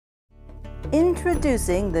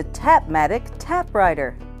Introducing the Tapmatic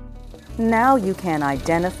TapWriter. Now you can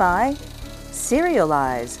identify,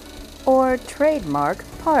 serialize, or trademark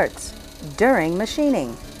parts during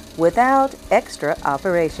machining without extra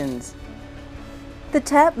operations. The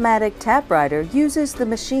Tapmatic TapWriter uses the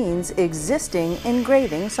machine's existing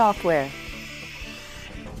engraving software.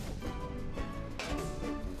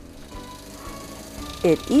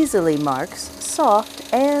 It easily marks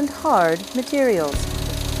soft and hard materials.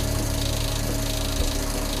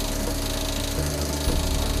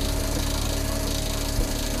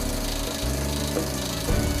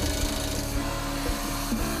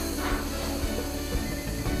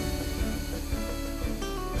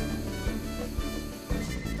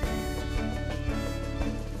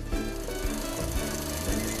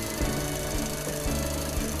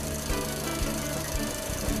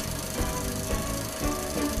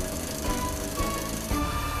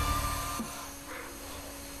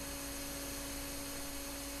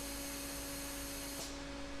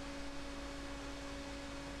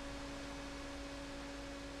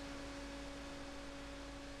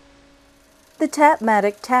 The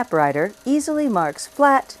Tapmatic TapWriter easily marks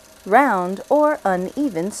flat, round, or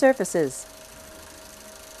uneven surfaces.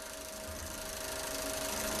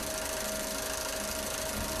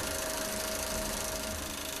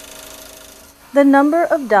 The number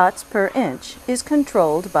of dots per inch is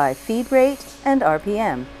controlled by feed rate and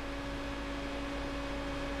RPM.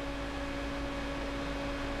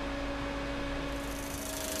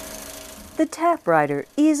 The TapWriter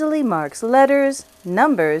easily marks letters,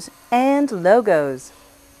 numbers, and logos.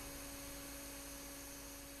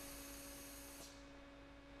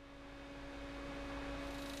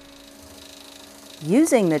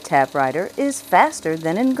 Using the TapWriter is faster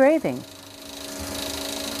than engraving.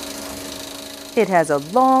 It has a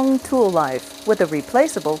long tool life with a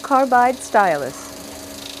replaceable carbide stylus.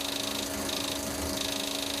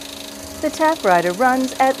 The TapWriter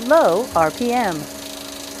runs at low RPM.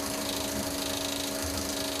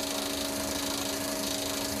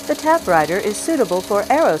 The TapWriter is suitable for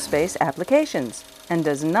aerospace applications and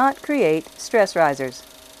does not create stress risers.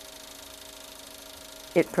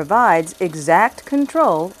 It provides exact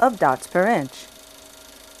control of dots per inch.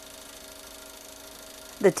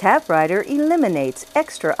 The TapWriter eliminates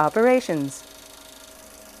extra operations.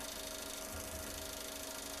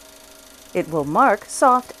 It will mark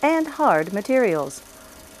soft and hard materials.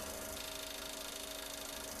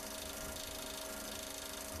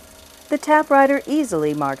 The TapWriter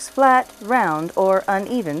easily marks flat, round, or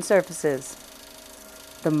uneven surfaces.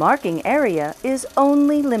 The marking area is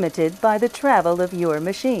only limited by the travel of your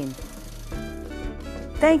machine.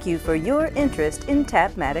 Thank you for your interest in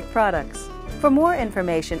Tapmatic products. For more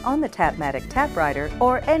information on the Tapmatic TapWriter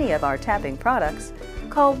or any of our tapping products,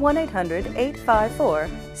 call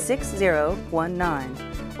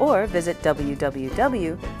 1-800-854-6019 or visit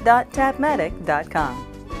www.tapmatic.com.